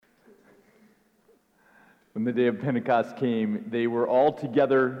When the day of Pentecost came, they were all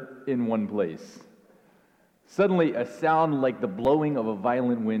together in one place. Suddenly, a sound like the blowing of a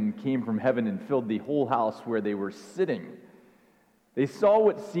violent wind came from heaven and filled the whole house where they were sitting. They saw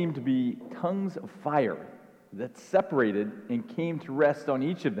what seemed to be tongues of fire that separated and came to rest on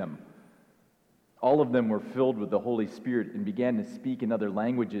each of them. All of them were filled with the Holy Spirit and began to speak in other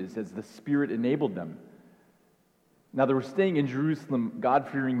languages as the Spirit enabled them. Now there were staying in Jerusalem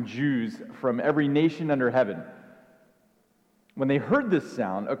God-fearing Jews from every nation under heaven. When they heard this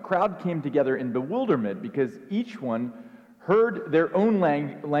sound, a crowd came together in bewilderment because each one heard their own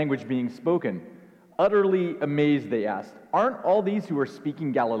language being spoken. Utterly amazed, they asked, "Aren't all these who are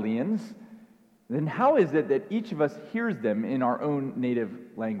speaking Galileans? Then how is it that each of us hears them in our own native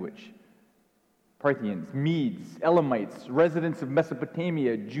language?" Parthians, Medes, Elamites, residents of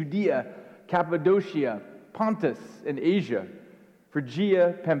Mesopotamia, Judea, Cappadocia, Pontus and Asia,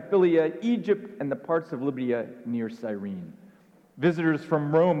 Phrygia, Pamphylia, Egypt, and the parts of Libya near Cyrene. Visitors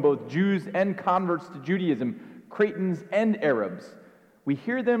from Rome, both Jews and converts to Judaism, Cretans and Arabs. We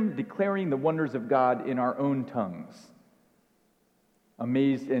hear them declaring the wonders of God in our own tongues.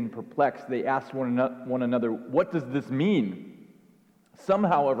 Amazed and perplexed, they asked one another, "What does this mean?" Some,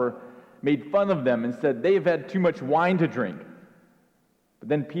 however, made fun of them and said, "They have had too much wine to drink." But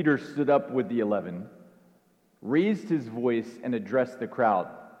then Peter stood up with the 11, raised his voice, and addressed the crowd.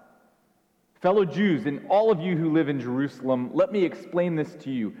 "Fellow Jews, and all of you who live in Jerusalem, let me explain this to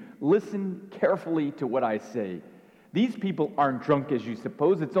you. Listen carefully to what I say. These people aren't drunk as you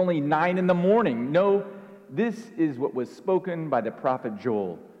suppose. It's only 9 a.m. No, this is what was spoken by the prophet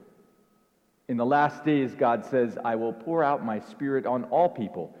Joel. In the last days, God says, I will pour out my Spirit on all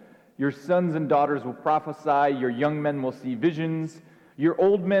people. Your sons and daughters will prophesy. Your young men will see visions. Your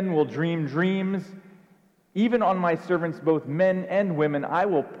old men will dream dreams. Even on my servants, both men and women, I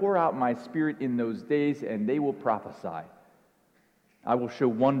will pour out my Spirit in those days, and they will prophesy. I will show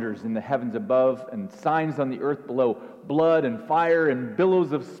wonders in the heavens above and signs on the earth below, blood and fire and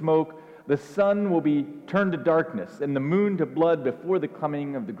billows of smoke. The sun will be turned to darkness and the moon to blood before the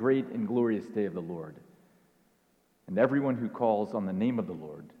coming of the great and glorious day of the Lord. And everyone who calls on the name of the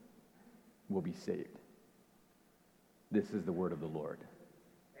Lord will be saved." This is the word of the Lord.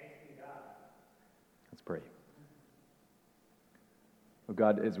 Let's pray. Oh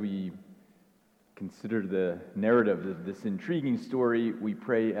God, as we consider the narrative of this intriguing story, we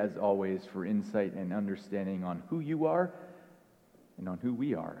pray, as always, for insight and understanding on who you are and on who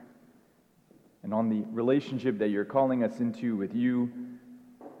we are, and on the relationship that you're calling us into with you,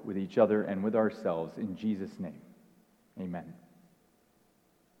 with each other, and with ourselves. In Jesus' name, amen.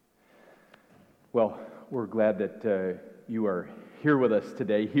 Well, we're glad that you are here with us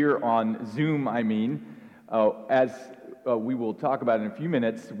today, here on Zoom, As we will talk about in a few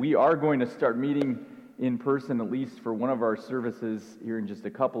minutes, we are going to start meeting in person, at least for one of our services here in just a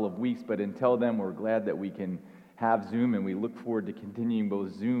couple of weeks, but until then, we're glad that we can have Zoom, and we look forward to continuing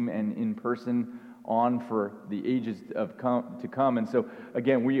both Zoom and in person on for the ages to come. And so,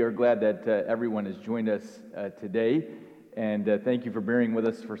 again, we are glad that everyone has joined us today, and thank you for bearing with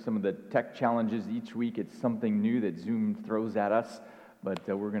us for some of the tech challenges. Each week, it's something new that Zoom throws at us, but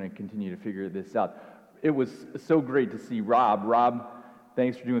we're going to continue to figure this out. It was so great to see Rob. Rob,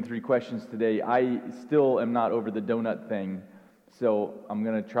 thanks for doing 3 questions today. I still am not over the donut thing, so I'm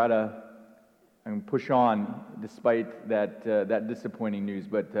going to push on despite that disappointing news.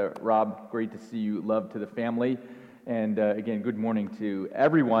 But Rob, great to see you. Love to the family. And again, good morning to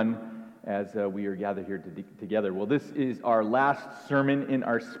everyone as we are gathered here together. Well, this is our last sermon in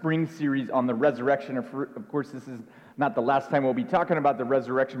our spring series on the resurrection. Of course, this is not the last time we'll be talking about the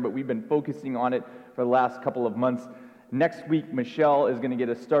resurrection, but we've been focusing on it for the last couple of months. Next week, Michelle is going to get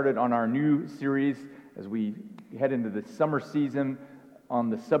us started on our new series as we head into the summer season on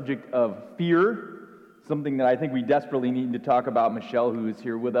the subject of fear, something that I think we desperately need to talk about. Michelle, who is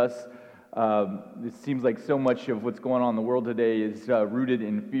here with us, it seems like so much of what's going on in the world today is rooted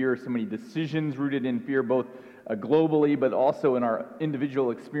in fear, so many decisions rooted in fear, both globally, but also in our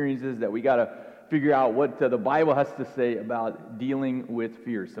individual experiences, that we got to figure out what the Bible has to say about dealing with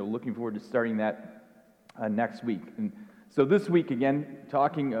fear. So looking forward to starting that next week. And so this week, again,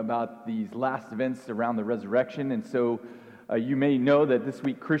 talking about these last events around the resurrection. And so you may know that this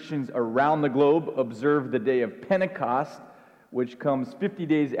week Christians around the globe observe the day of Pentecost, which comes 50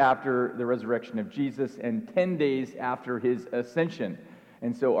 days after the resurrection of Jesus and 10 days after his ascension.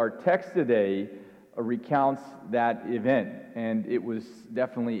 And so our text today recounts that event, and it was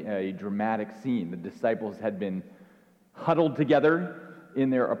definitely a dramatic scene. The disciples had been huddled together in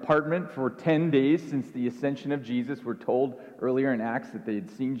their apartment for 10 days since the ascension of Jesus. We're told earlier in Acts that they had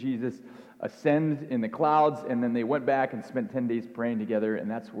seen Jesus ascend in the clouds, and then they went back and spent 10 days praying together, and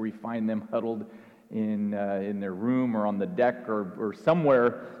that's where we find them huddled in their room or on the deck or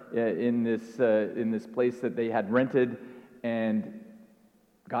somewhere in this place that they had rented, and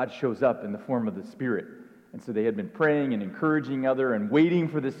God shows up in the form of the Spirit. And so they had been praying and encouraging other and waiting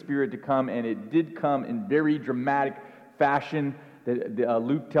for the Spirit to come, and it did come in very dramatic fashion.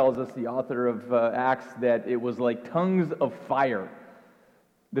 Luke tells us, the author of Acts, that it was like tongues of fire.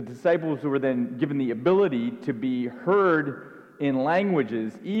 The disciples were then given the ability to be heard in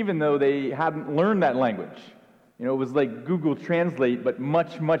languages, even though they hadn't learned that language. You know, it was like Google Translate, but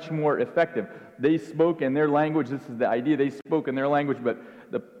much, much more effective. They spoke in their language. This is the idea. They spoke in their language, but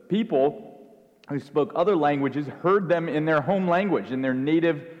the people who spoke other languages heard them in their home language, in their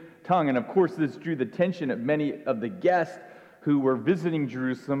native tongue. And of course, this drew the attention of many of the guests who were visiting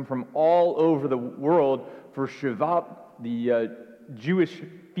Jerusalem from all over the world for Shavuot, the Jewish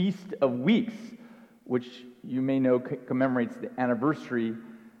Feast of Weeks, which you may know commemorates the anniversary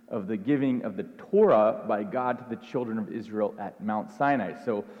of the giving of the Torah by God to the children of Israel at Mount Sinai.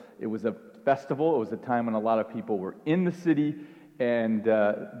 So it was a festival. It was a time when a lot of people were in the city, and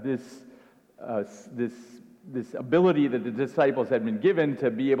this ability that the disciples had been given to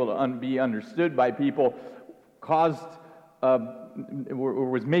be able to be understood by people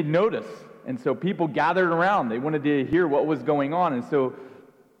was made notice. And so people gathered around. They wanted to hear what was going on. And so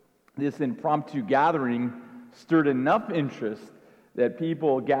this impromptu gathering stirred enough interest that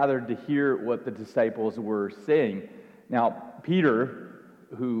people gathered to hear what the disciples were saying. Now, Peter,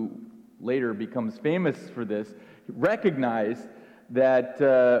 who later becomes famous for this, recognized that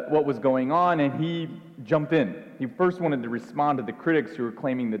what was going on, and he jumped in. He first wanted to respond to the critics who were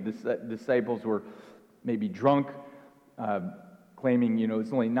claiming the disciples were maybe drunk, claiming,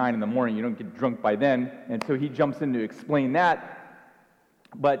 it's only 9 in the morning, you don't get drunk by then. And so he jumps in to explain that.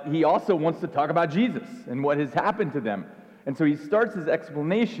 But he also wants to talk about Jesus and what has happened to them. And so he starts his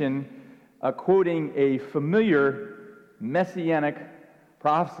explanation quoting a familiar messianic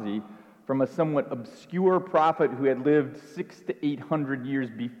prophecy from a somewhat obscure prophet who had lived 600 to 800 years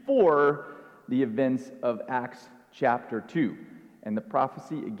before the events of Acts chapter 2. And the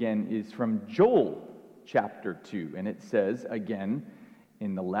prophecy, again, is from Joel chapter 2. And it says, again,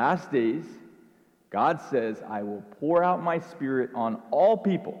 in the last days, God says, I will pour out my Spirit on all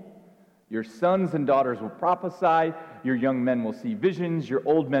people. Your sons and daughters will prophesy, your young men will see visions, your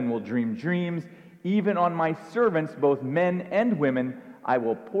old men will dream dreams. Even on my servants, both men and women, I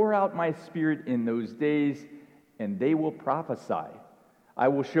will pour out my Spirit in those days, and they will prophesy. I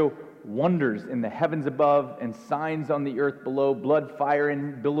will show wonders in the heavens above and signs on the earth below, blood, fire,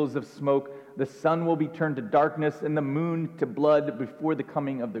 and billows of smoke. The sun will be turned to darkness and the moon to blood before the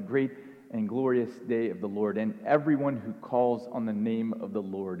coming of the great and glorious day of the Lord. And everyone who calls on the name of the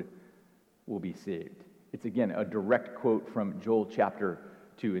Lord will be saved. It's, again, a direct quote from Joel chapter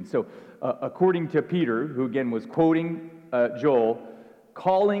 2. And so, according to Peter, who again was quoting Joel,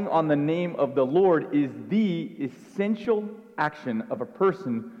 calling on the name of the Lord is the essential action of a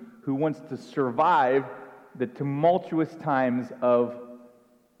person who wants to survive the tumultuous times of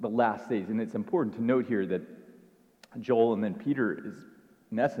the last days. And it's important to note here that Joel and then Peter is,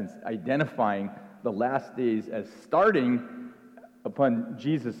 in essence, identifying the last days as starting upon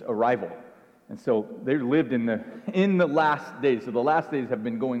Jesus' arrival. And so they lived in the last days. So the last days have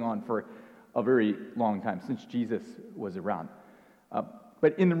been going on for a very long time, since Jesus was around.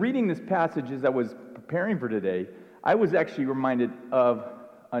 But in reading this passage as I was preparing for today, I was actually reminded of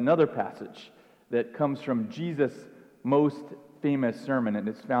another passage that comes from Jesus' most famous sermon, and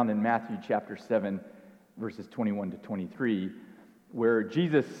it's found in Matthew chapter 7, verses 21 to 23, where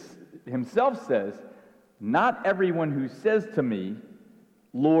Jesus himself says, "Not everyone who says to me,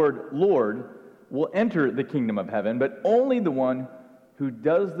 'Lord, Lord,' will enter the kingdom of heaven, but only the one who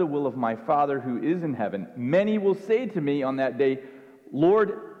does the will of my Father who is in heaven. Many will say to me on that day,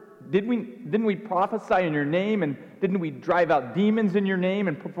 'Lord, didn't we prophesy in your name, and didn't we drive out demons in your name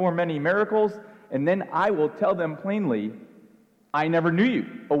and perform many miracles?' And then I will tell them plainly, 'I never knew you.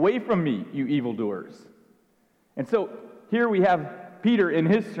 Away from me, you evildoers.'" And so here we have Peter in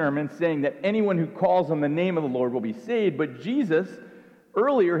his sermon saying that anyone who calls on the name of the Lord will be saved, but Jesus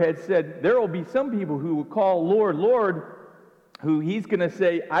earlier had said there will be some people who will call Lord, Lord, who he's going to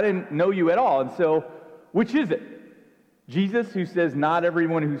say, "I didn't know you at all." And so, which is it? Jesus, who says not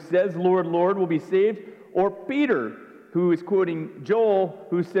everyone who says Lord, Lord will be saved, or Peter, who is quoting Joel,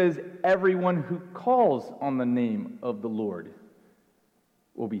 who says everyone who calls on the name of the Lord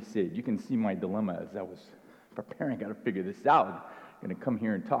will be saved? You can see my dilemma as I was preparing. I got to figure this out. going to come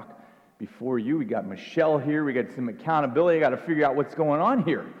here and talk before you. We got Michelle here. We got some accountability. I got to figure out what's going on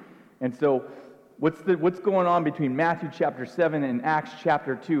here. And so what's going on between Matthew chapter 7 and Acts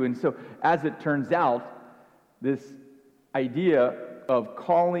chapter 2? And so as it turns out, this idea of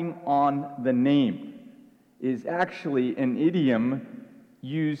calling on the name is actually an idiom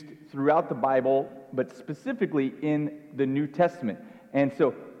used throughout the Bible, but specifically in the New Testament. And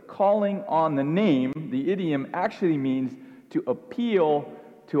so calling on the name, the idiom actually means to appeal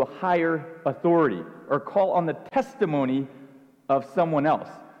to a higher authority or call on the testimony of someone else.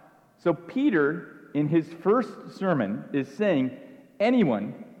 So Peter, in his first sermon, is saying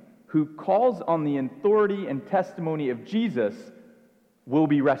anyone who calls on the authority and testimony of Jesus will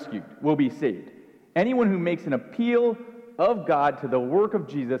be rescued, will be saved. Anyone who makes an appeal of God to the work of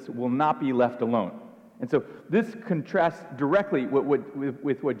Jesus will not be left alone. And so this contrasts directly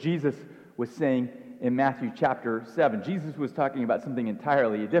with what Jesus was saying in Matthew chapter 7. Jesus was talking about something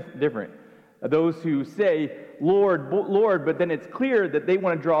entirely different. Those who say, Lord, Lord, but then it's clear that they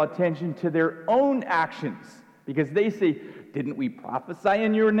want to draw attention to their own actions because they say, didn't we prophesy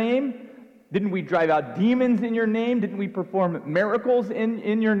in your name? Didn't we drive out demons in your name? Didn't we perform miracles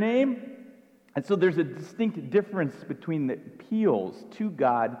in your name? And so there's a distinct difference between the appeals to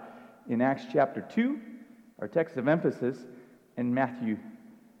God in Acts chapter 2, our text of emphasis, and Matthew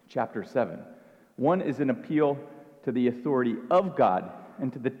chapter 7. One is an appeal to the authority of God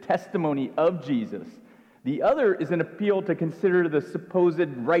and to the testimony of Jesus. The other is an appeal to consider the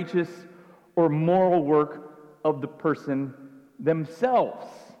supposed righteous or moral work of the person themselves.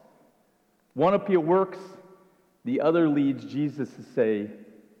 One appeal works, the other leads Jesus to say,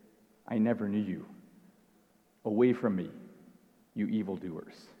 I never knew you. Away from me, you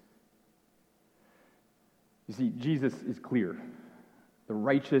evildoers. You see, Jesus is clear. The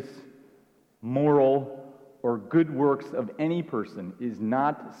righteous, moral, or good works of any person is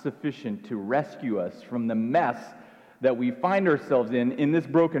not sufficient to rescue us from the mess that we find ourselves in this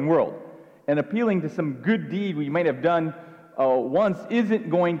broken world. And appealing to some good deed we might have done once isn't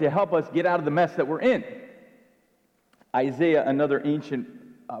going to help us get out of the mess that we're in. Isaiah, another ancient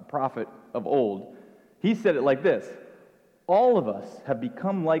prophet of old, he said it like this: all of us have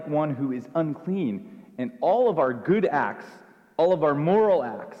become like one who is unclean, and all of our good acts, all of our moral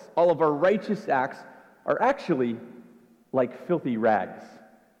acts, all of our righteous acts are actually like filthy rags.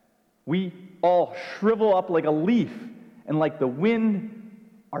 We all shrivel up like a leaf, and like the wind,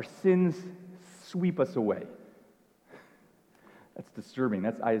 our sins sweep us away. That's disturbing.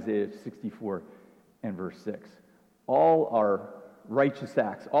 That's Isaiah 64 and verse 6. All our righteous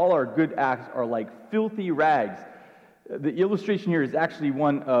acts, all our good acts are like filthy rags. The illustration here is actually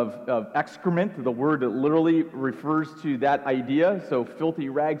one of excrement. The word literally refers to that idea. So filthy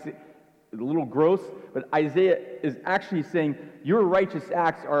rags, a little gross. But Isaiah is actually saying your righteous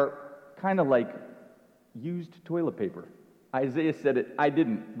acts are kind of like used toilet paper. Isaiah said it, I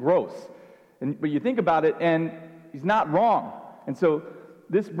didn't. Gross. But you think about it, and he's not wrong. And so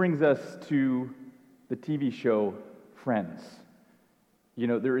this brings us to the TV show Friends. You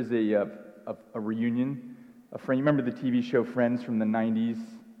know, there is a reunion. You remember the TV show Friends from the 90s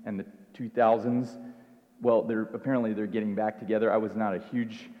and the 2000s? Well, apparently they're getting back together. I was not a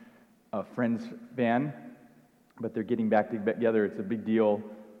huge Friends fan, but they're getting back together. It's a big deal.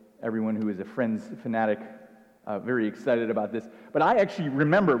 Everyone who is a Friends fanatic, very excited about this. But I actually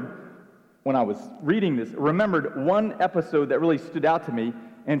remember, when I was reading this, remembered one episode that really stood out to me,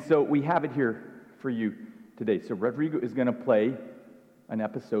 and so we have it here for you today. So Rodrigo is going to play an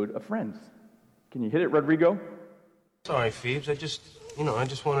episode of Friends. Can you hit it, Rodrigo? Sorry, Phoebes. I just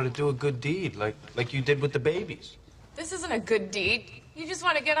wanted to do a good deed, like you did with the babies. This isn't a good deed. You just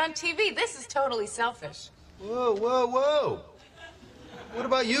want to get on TV. This is totally selfish. Whoa, whoa, whoa. What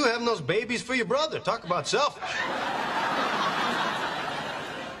about you having those babies for your brother? Talk about selfish.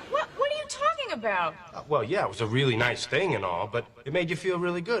 What are you talking about? Well, yeah, it was a really nice thing and all, but it made you feel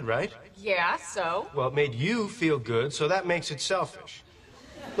really good, right? Yeah, so? Well, it made you feel good, so that makes it selfish.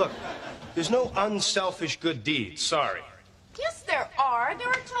 Look, there's no unselfish good deeds, sorry. Yes, there are. There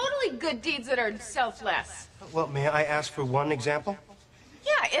are totally good deeds that are selfless. Well, may I ask for one example?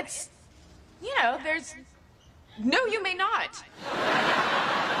 Yeah, it's, there's... No, you may not.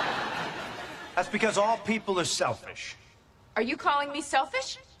 That's because all people are selfish. Are you calling me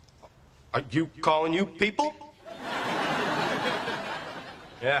selfish? Are you calling you people?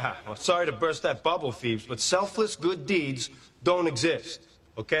 Yeah, well, sorry to burst that bubble, Phoebes, but selfless good deeds don't exist,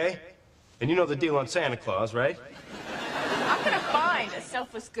 okay? And you know the deal on Santa Claus, right? I'm gonna find a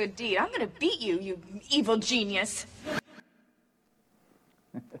selfless good deed. I'm gonna beat you, you evil genius.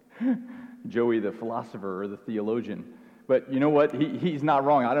 Joey, the philosopher or the theologian, But you know what? He's not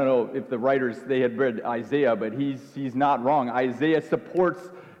wrong. I don't know if the writers, they had read Isaiah, but he's not wrong. Isaiah supports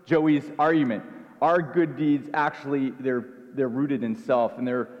Joey's argument. Our good deeds, actually, they're rooted in self, and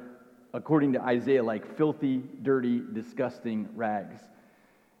they're, according to Isaiah, like filthy, dirty, disgusting rags.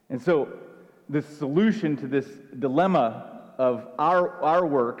 And so the solution to this dilemma of our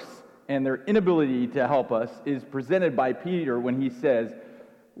works and their inability to help us is presented by Peter when he says,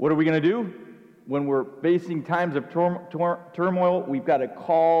 what are we going to do? When we're facing times of turmoil, we've got to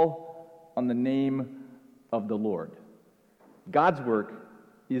call on the name of the Lord. God's work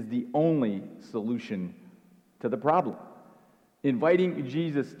is the only solution to the problem. Inviting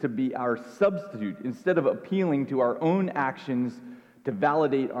Jesus to be our substitute instead of appealing to our own actions to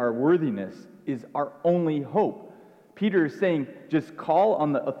validate our worthiness is our only hope. Peter is saying, just call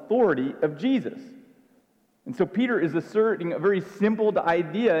on the authority of Jesus. And so Peter is asserting a very simple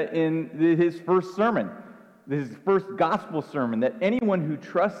idea in his first sermon, his first gospel sermon, that anyone who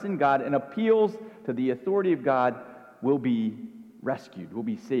trusts in God and appeals to the authority of God will be rescued, will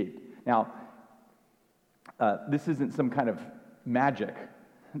be saved. Now, this isn't some kind of magic,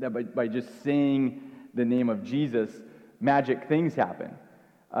 that by just saying the name of Jesus, magic things happen.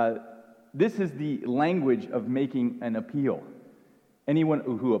 This is the language of making an appeal. Anyone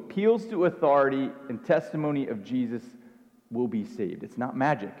who appeals to authority and testimony of Jesus will be saved. It's not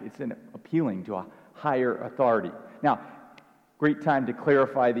magic. It's an appealing to a higher authority. Now, great time to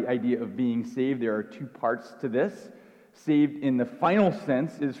clarify the idea of being saved. There are two parts to this. Saved in the final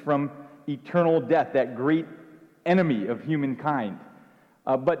sense is from eternal death, that great enemy of humankind.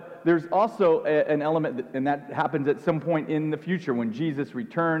 But there's also an element, and that happens at some point in the future when Jesus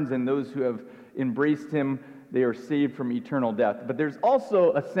returns and those who have embraced him, they are saved from eternal death. But there's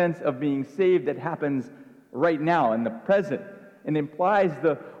also a sense of being saved that happens right now in the present and implies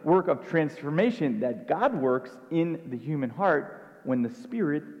the work of transformation that God works in the human heart when the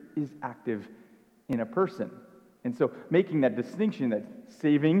Spirit is active in a person. And so making that distinction that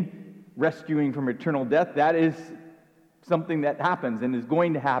saving, rescuing from eternal death, that is something that happens and is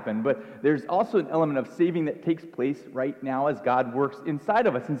going to happen. But there's also an element of saving that takes place right now as God works inside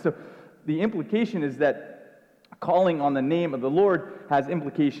of us. And so the implication is that calling on the name of the Lord has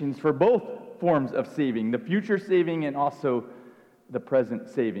implications for both forms of saving, the future saving and also the present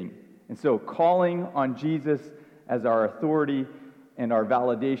saving. And so calling on Jesus as our authority and our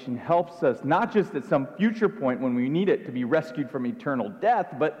validation helps us not just at some future point when we need it to be rescued from eternal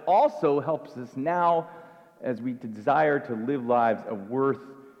death, but also helps us now as we desire to live lives of worth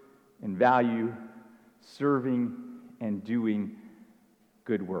and value, serving and doing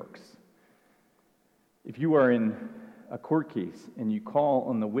good works. If you are in a court case and you call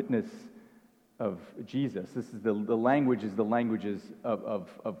on the witness of Jesus, this is the languages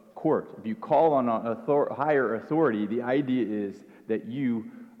of court. If you call on a higher authority, the idea is that you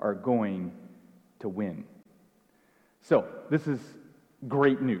are going to win. So, this is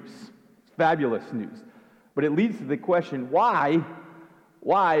great news. It's fabulous news. But it leads to the question, why,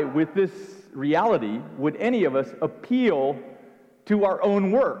 with this reality, would any of us appeal to our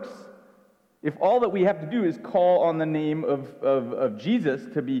own works? If all that we have to do is call on the name of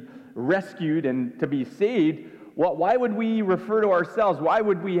Jesus to be rescued and to be saved, why would we refer to ourselves? Why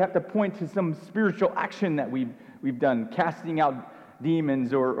would we have to point to some spiritual action that we've done, casting out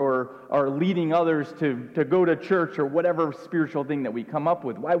demons or leading others to go to church or whatever spiritual thing that we come up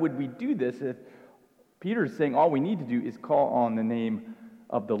with? Why would we do this if Peter's saying all we need to do is call on the name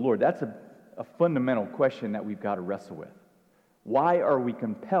of the Lord? That's a fundamental question that we've got to wrestle with. Why are we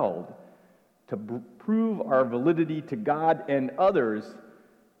compelled to prove our validity to God and others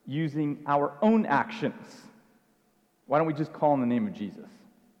using our own actions? Why don't we just call on the name of Jesus?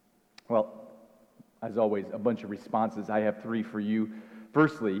 Well, as always, a bunch of responses. I have three for you.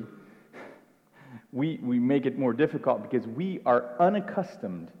 Firstly, we make it more difficult because we are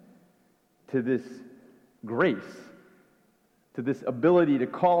unaccustomed to this grace, to this ability to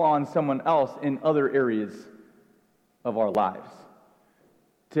call on someone else in other areas of our lives.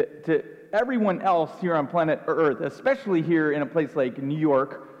 To everyone else here on planet Earth, especially here in a place like New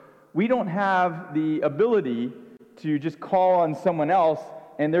York, we don't have the ability to just call on someone else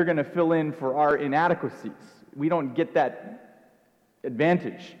and they're going to fill in for our inadequacies. We don't get that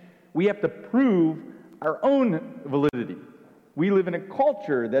advantage. We have to prove our own validity. We live in a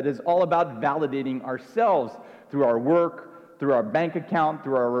culture that is all about validating ourselves through our work, through our bank account,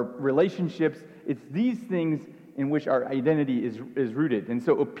 through our relationships. It's these things in which our identity is rooted. And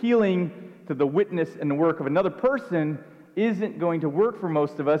so appealing to the witness and the work of another person isn't going to work for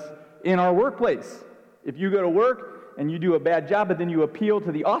most of us in our workplace. If you go to work and you do a bad job, but then you appeal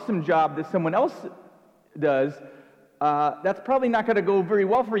to the awesome job that someone else does, that's probably not going to go very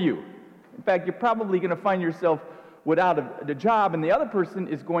well for you. In fact, you're probably going to find yourself without a job, and the other person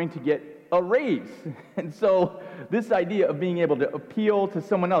is going to get a raise. And so this idea of being able to appeal to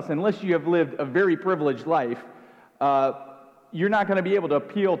someone else, unless you have lived a very privileged life, you're not going to be able to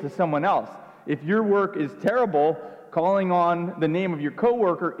appeal to someone else. If your work is terrible, calling on the name of your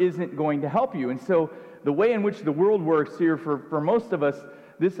coworker isn't going to help you. And so the way in which the world works here for most of us,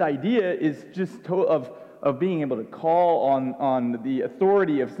 this idea is just of being able to call on the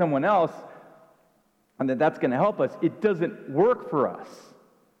authority of someone else, and that's going to help us. It doesn't work for us.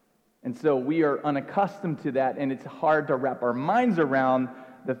 And so we are unaccustomed to that, and it's hard to wrap our minds around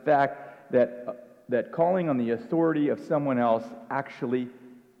the fact that calling on the authority of someone else actually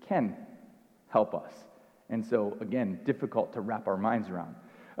can help us. And so, again, difficult to wrap our minds around.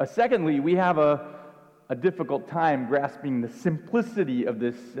 Secondly, we have a difficult time grasping the simplicity of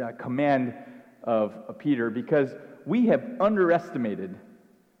this command of Peter, because we have underestimated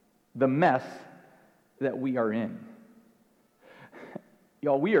the mess that we are in.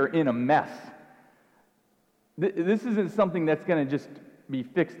 Y'all, we are in a mess. This isn't something that's going to just be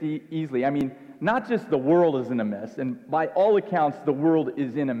fixed easily. I mean, not just the world is in a mess, and by all accounts, the world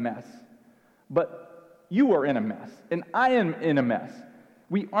is in a mess, but you are in a mess, and I am in a mess.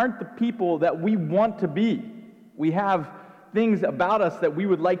 We aren't the people that we want to be. We have things about us that we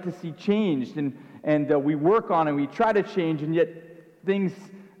would like to see changed, and we work on and we try to change, and yet things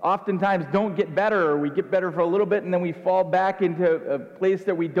oftentimes don't get better, or we get better for a little bit and then we fall back into a place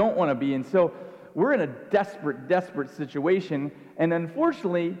that we don't want to be. And so we're in a desperate situation, and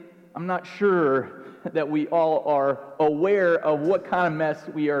unfortunately, I'm not sure that we all are aware of what kind of mess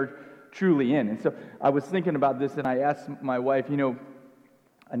we are truly in. And so I was thinking about this, and I asked my wife,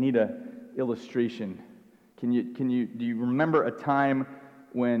 I need an illustration. Do you remember a time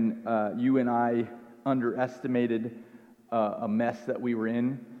when you and I underestimated a mess that we were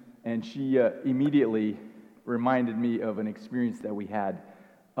in? And she immediately reminded me of an experience that we had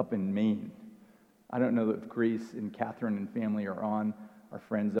up in Maine. I don't know if Grace and Catherine and family are on, our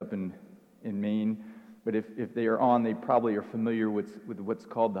friends up in Maine, but if they are on, they probably are familiar with what's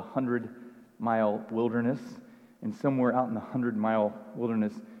called the 100-mile wilderness. And somewhere out in the 100-mile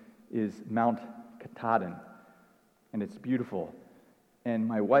wilderness is Mount Katahdin, and it's beautiful. And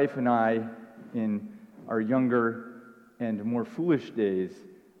my wife and I, in our younger and more foolish days,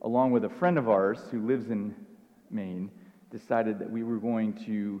 along with a friend of ours who lives in Maine, decided that we were going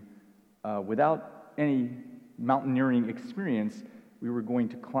to, without any mountaineering experience, we were going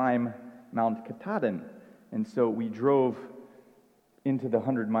to climb Mount Katahdin. And so we drove into the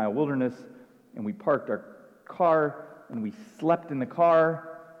 100-mile wilderness, and we parked our car, and we slept in the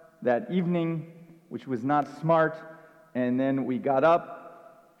car that evening, which was not smart. And then we got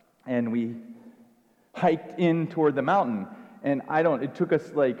up, and we hiked in toward the mountain. And it took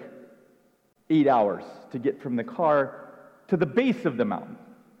us like 8 hours to get from the car to the base of the mountain.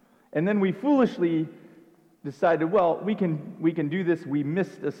 And then we foolishly decided, well, we can do this. We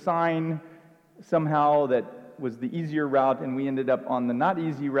missed a sign somehow that was the easier route, and we ended up on the not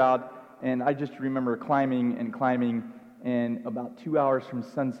easy route. And I just remember climbing, and about 2 hours from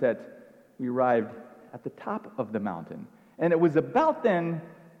sunset, we arrived at the top of the mountain. And it was about then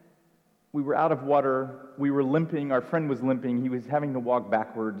we were out of water, we were limping, our friend was limping, he was having to walk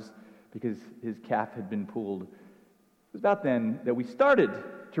backwards because his calf had been pulled. It was about then that we started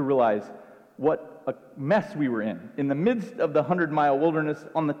to realize what a mess we were in the midst of the 100-mile wilderness,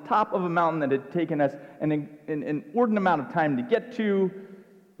 on the top of a mountain that had taken us an inordinate amount of time to get to.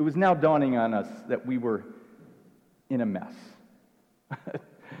 It was now dawning on us that we were in a mess.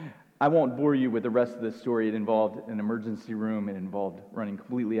 I won't bore you with the rest of the story. It involved an emergency room. It involved running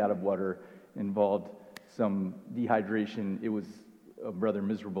completely out of water. It involved some dehydration. It was a rather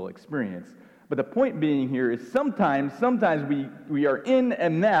miserable experience. But the point being here is sometimes we are in a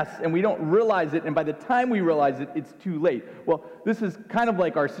mess and we don't realize it, and by the time we realize it, it's too late. Well, this is kind of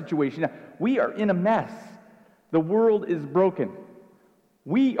like our situation now. We are in a mess. The world is broken.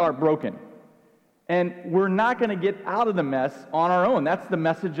 We are broken. And we're not going to get out of the mess on our own. That's the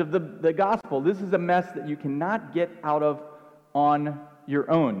message of the gospel. This is a mess that you cannot get out of on your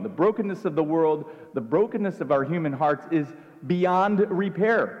own. The brokenness of the world, the brokenness of our human hearts is beyond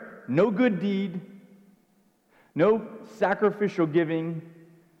repair. No good deed, no sacrificial giving,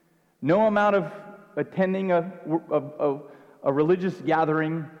 no amount of attending a religious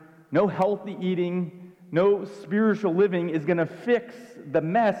gathering, no healthy eating, no spiritual living is going to fix the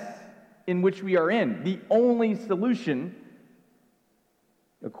mess in which we are in. The only solution,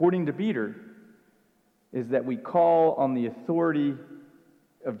 according to Peter, is that we call on the authority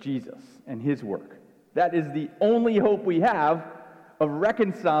of Jesus and his work. That is the only hope we have of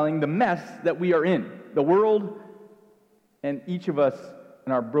reconciling the mess that we are in, the world and each of us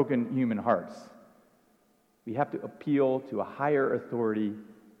in our broken human hearts. We have to appeal to a higher authority.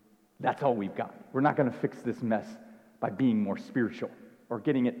 That's all we've got. We're not going to fix this mess by being more spiritual or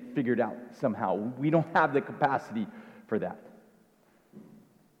getting it figured out somehow. We don't have the capacity for that.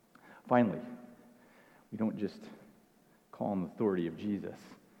 Finally, we don't just call on the authority of Jesus,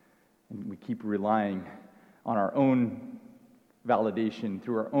 and we keep relying on our own validation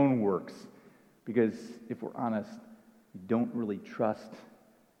through our own works, because if we're honest, we don't really trust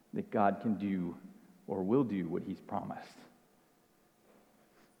that God can do or will do what he's promised.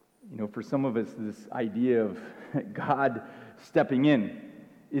 You know, for some of us, this idea of God stepping in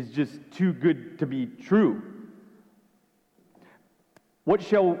is just too good to be true. What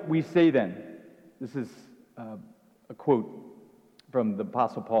shall we say then? This is a quote from the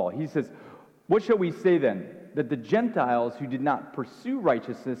Apostle Paul. He says, "What shall we say then? That the Gentiles who did not pursue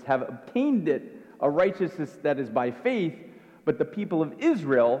righteousness have obtained it, a righteousness that is by faith, but the people of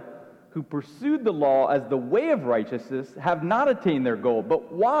Israel who pursued the law as the way of righteousness have not attained their goal."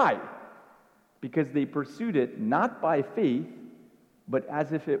 But why? Because they pursued it not by faith, but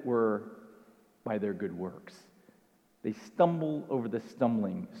as if it were by their good works. They stumble over the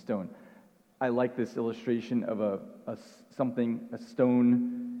stumbling stone. I like this illustration of a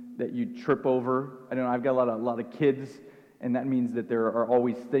stone that you trip over. I don't know, I've got a lot of kids, and that means that there are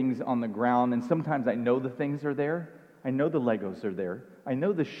always things on the ground, and sometimes I know the things are there. I know the Legos are there. I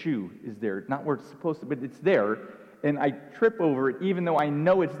know the shoe is there, not where it's supposed to, but it's there, and I trip over it even though I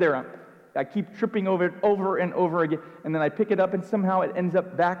know it's there. I keep tripping over it over and over again, and then I pick it up, and somehow it ends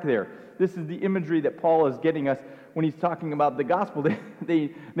up back there. This is the imagery that Paul is getting us when he's talking about the gospel. They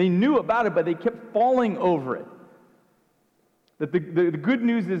knew about it, but they kept falling over it. That the good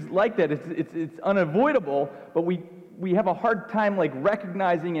news is like that. It's unavoidable, but we have a hard time like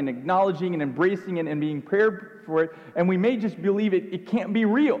recognizing and acknowledging and embracing it and being prepared for it, and we may just believe it can't be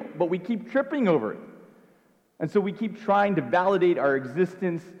real, but we keep tripping over it. And so we keep trying to validate our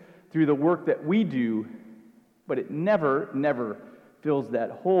existence through the work that we do, but it never fills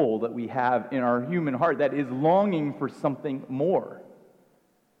that hole that we have in our human heart that is longing for something more.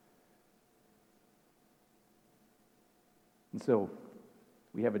 And so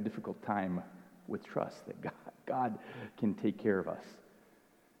we have a difficult time with trust that God can take care of us.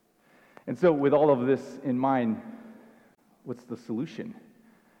 And so with all of this in mind, what's the solution?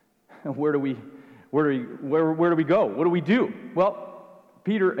 Where do we go? What do we do? Well,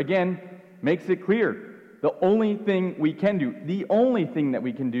 Peter again makes it clear. The only thing we can do, the only thing that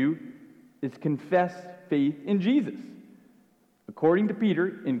we can do is confess faith in Jesus. According to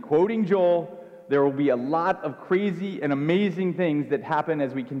Peter, in quoting Joel, there will be a lot of crazy and amazing things that happen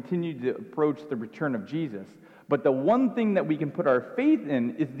as we continue to approach the return of Jesus. But the one thing that we can put our faith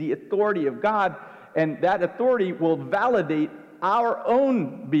in is the authority of God, and that authority will validate our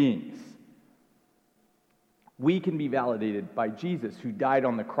own beings. We can be validated by Jesus, who died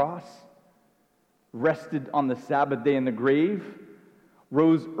on the cross, rested on the Sabbath day in the grave,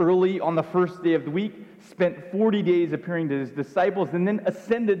 rose early on the first day of the week, spent 40 days appearing to his disciples, and then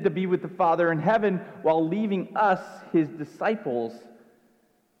ascended to be with the Father in heaven while leaving us, his disciples,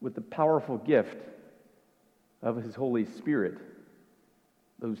 with the powerful gift of his Holy Spirit,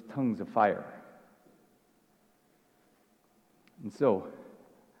 those tongues of fire. And so,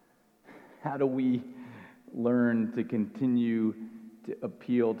 how do we learn to continue to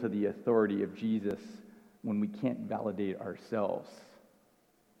appeal to the authority of Jesus when we can't validate ourselves?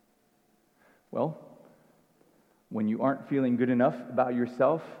 Well, when you aren't feeling good enough about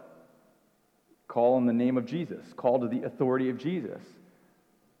yourself, call on the name of Jesus. Call to the authority of Jesus.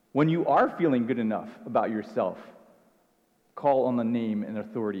 When you are feeling good enough about yourself, call on the name and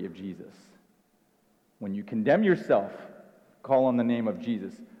authority of Jesus. When you condemn yourself, call on the name of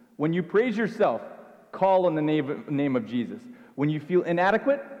Jesus. When you praise yourself, call on the name of Jesus. When you feel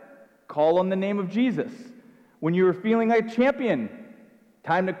inadequate, call on the name of Jesus. When you are feeling like a champion,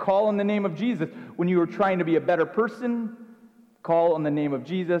 time to call on the name of Jesus. When you are trying to be a better person, call on the name of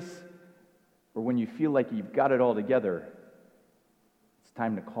Jesus. Or when you feel like you've got it all together, it's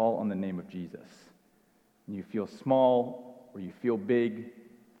time to call on the name of Jesus. When you feel small or you feel big,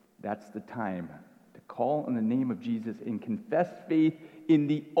 that's the time to call on the name of Jesus and confess faith in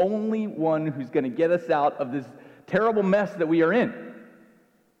the only one who's going to get us out of this terrible mess that we are in.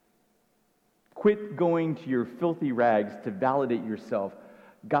 Quit going to your filthy rags to validate yourself.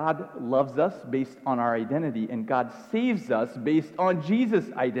 God loves us based on our identity, and God saves us based on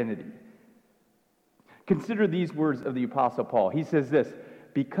Jesus' identity. Consider these words of the Apostle Paul. He says this: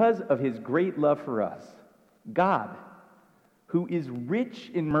 because of his great love for us, God, who is rich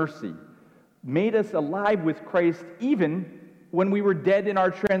in mercy, made us alive with Christ even when we were dead in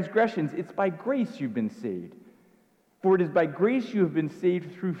our transgressions. It's by grace you've been saved. For it is by grace you have been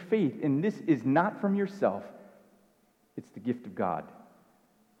saved through faith, and this is not from yourself. It's the gift of God,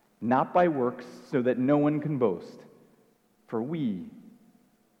 not by works, so that no one can boast. For we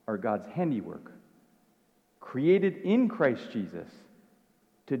are God's handiwork, created in Christ Jesus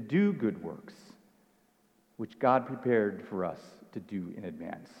to do good works, which God prepared for us to do in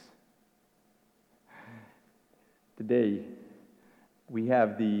advance. Today, we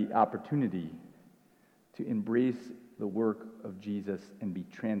have the opportunity to embrace the work of Jesus and be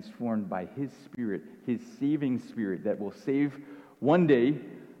transformed by his Spirit, his saving Spirit that will save one day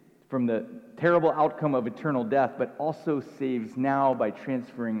from the terrible outcome of eternal death, but also saves now by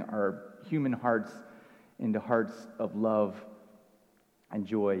transferring our human hearts into hearts of love and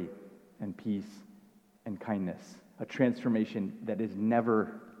joy and peace and kindness. A transformation that is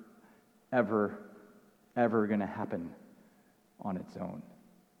never, ever, ever going to happen on its own.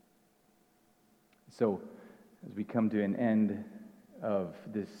 So, as we come to an end of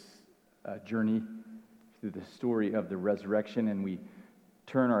this journey through the story of the resurrection, and we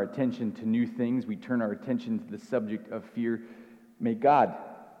turn our attention to new things, we turn our attention to the subject of fear, may God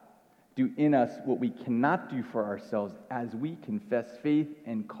do in us what we cannot do for ourselves as we confess faith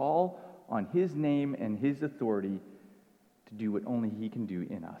and call on his name and his authority to do what only he can do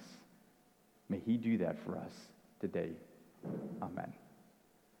in us. May he do that for us today. Amen.